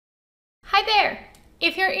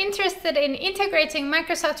if you're interested in integrating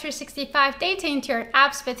Microsoft 365 data into your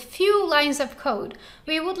apps with few lines of code,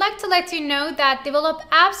 we would like to let you know that Develop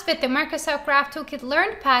Apps with the Microsoft Graph Toolkit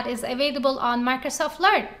LearnPad is available on Microsoft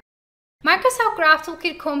Learn. Microsoft Graph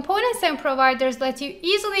Toolkit components and providers let you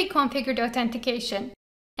easily configure the authentication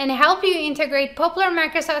and help you integrate popular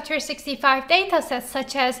Microsoft 365 datasets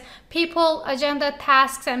such as people, agenda,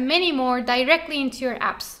 tasks, and many more directly into your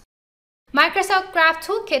apps. Microsoft Graph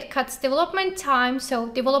Toolkit cuts development time so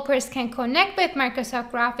developers can connect with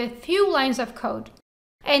Microsoft Graph with few lines of code.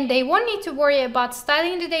 And they won't need to worry about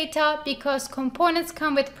styling the data because components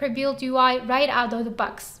come with pre-built UI right out of the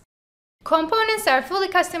box. Components are fully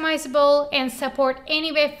customizable and support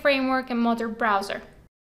any web framework and modern browser.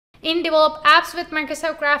 In Develop Apps with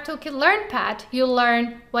Microsoft Graph Toolkit LearnPad, you'll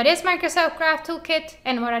learn what is Microsoft Graph Toolkit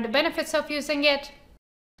and what are the benefits of using it,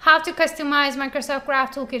 how to customize Microsoft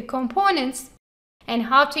Graph Toolkit components, and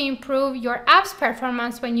how to improve your app's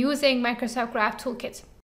performance when using Microsoft Graph Toolkit.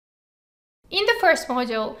 In the first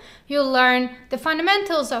module, you'll learn the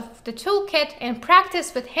fundamentals of the toolkit and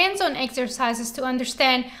practice with hands-on exercises to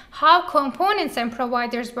understand how components and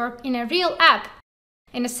providers work in a real app.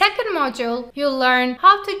 In the second module, you'll learn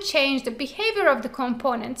how to change the behavior of the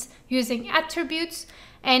components using attributes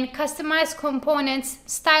and customize components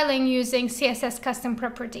styling using CSS custom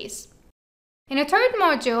properties. In the third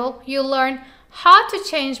module, you'll learn how to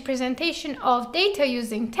change presentation of data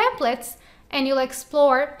using templates, and you'll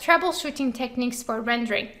explore troubleshooting techniques for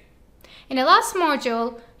rendering. In the last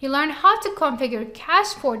module, you'll learn how to configure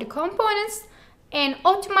cache for the components and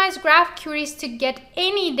optimize graph queries to get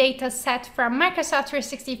any data set from Microsoft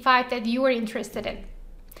 365 that you are interested in.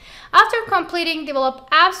 After completing Develop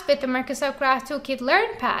Apps with the Microsoft Graph Toolkit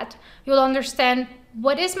LearnPad, you'll understand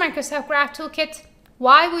what is Microsoft Graph Toolkit,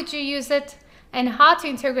 why would you use it, and how to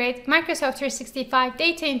integrate Microsoft 365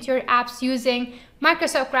 data into your apps using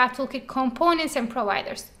Microsoft Graph Toolkit components and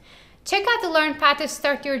providers. Check out the LearnPad to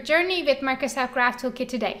start your journey with Microsoft Graph Toolkit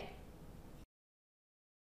today.